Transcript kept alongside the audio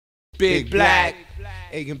Big Black,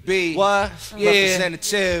 A and B. what? Yeah.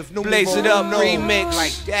 Representative. Blaze It Up remix.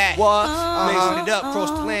 Like that. What? Blazing it up across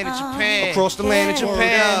the land of Japan. Across the land of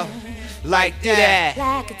Japan. Like that.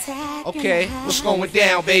 Okay, what's going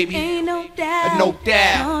down, baby? Ain't no No doubt.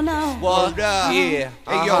 doubt. No. What? Yeah. Hey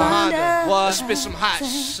yo, Honda. What? Let's spit some hot,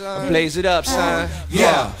 son. Blaze it up, son.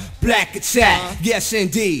 Yeah, Black Attack, yes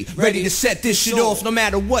indeed. Ready to set this shit off no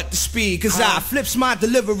matter what the speed. Cause I flips my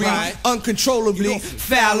delivery uncontrollably.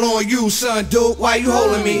 Foul on you, son, dude. Why you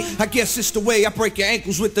holding me? I guess it's the way I break your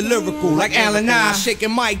ankles with the lyrical. Like Allen I,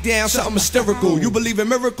 shaking Mike down, something hysterical. You believe in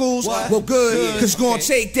miracles? Well, good. Cause gonna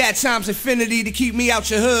take that times infinity to keep me out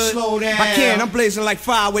your hood. Slow down. I can, I'm blazing like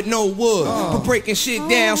fire with no wood. But breaking shit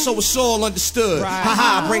down so it's all understood.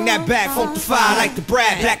 Haha, bring that back, funk the fire like the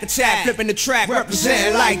brat. Black Attack, flipping the track,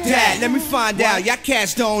 representing like that. Let me find out, y'all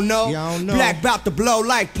cats don't know. Black bout to blow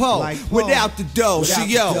like Poe, without the dough.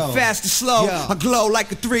 See yo, fast and slow, I glow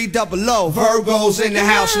like a 300. Virgos in the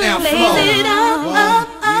house now flow. Blaze it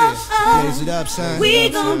up, Blaze it up, son. we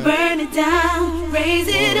gon' burn it down. Raise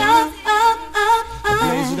it up,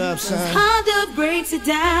 Blaze it up, son. Honda breaks it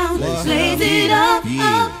down. Blaze it up, we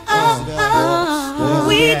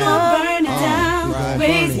gon' burn it down.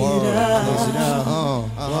 Raise it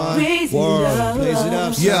up, raise it up. Blaze it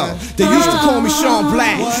up, son. Yo, they used to call me Sean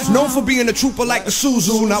Black, known for being a trooper like the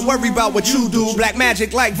Suzu. Not worry about what you do, black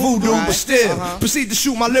magic like voodoo. But still, proceed to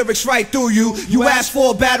shoot my lyrics right through you. You ask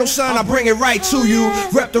for a battle, son, I bring it right to you.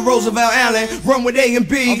 Rep the Roosevelt Allen, run with A and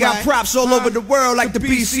B. Got props all over the world like the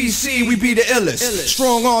BCC. We be the illest,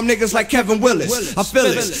 strong arm niggas like Kevin Willis. I feel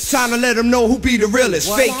it, time to let them know who be the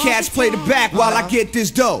realest. Fake cats play the back while I get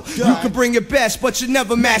this dough. You can bring your best, but you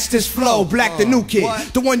never match this flow. Black the new kid,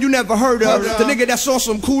 the one you never heard of. The nigga that's on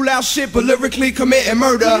some cool out shit, but lyrically committing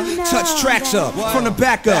murder. Touch tracks up, from the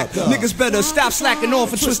back up. Niggas better stop slacking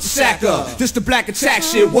off and twist the sack up. This the Black Attack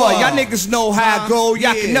shit, what? Y'all niggas know how I go.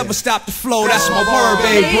 Y'all can never stop the flow, that's my word,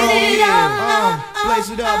 baby, bro. Blaze it up, Blaze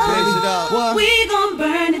it up, blaze it up. we gon'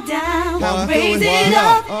 burn it down. How we Raise doing? it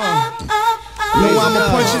up, You know I'ma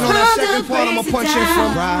punch in on that second part, I'ma punch in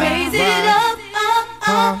from Raise it up,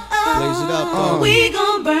 Blaze it up, we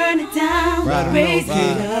gon' burn it down. Raise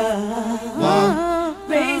it up,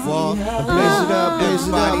 raise it up, blaze it up, blaze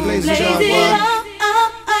it up, blaze blaze it up. it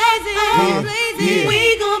up, blaze it. We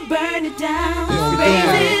gon' burn it down.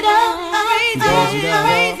 Raise it up,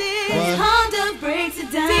 raise it. Honda breaks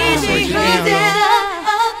it down. Raise it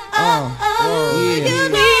up, we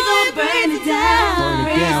gon' burn it down.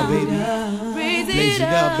 Blaze it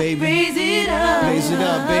up, baby. Raise it up, Blaze it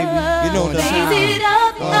up, baby. You know the raise sound. it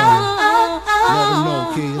up, Let 'em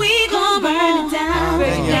know, kid. we gon' burn it down.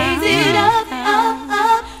 Raise it up,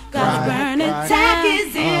 cause burn attack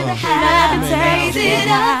is in the house. Raise it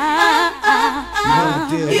up,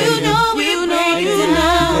 you know, raise it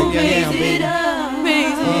up, raise it up,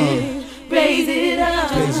 Blaze it up,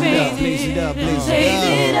 blaze it up, blaze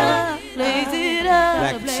it up, blaze it up,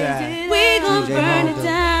 Black Attack. we gon' burn it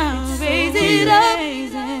down. Raise it up,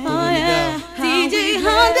 oh yeah, DJ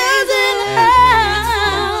Honda's in the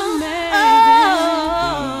house.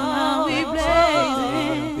 Oh, we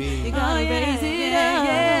blazing, we gonna raise it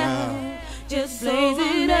up, just blaze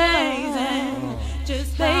it up,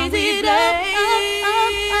 just blaze it up,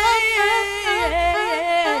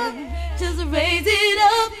 just raise it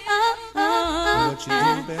up. What you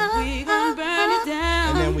do, baby? We gon' burn it down,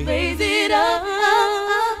 And then we raise it up,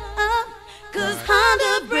 cause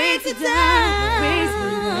Honda breaks it down. Raise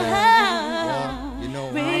it up, You know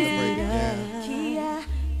how to raise break it it down. up. Kia,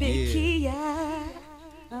 big Yeah. Kia.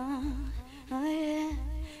 Oh yeah.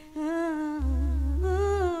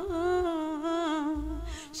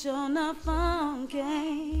 Show enough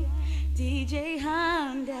funky. DJ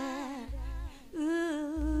Honda.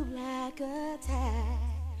 Ooh, Black Attack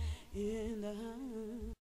in the house.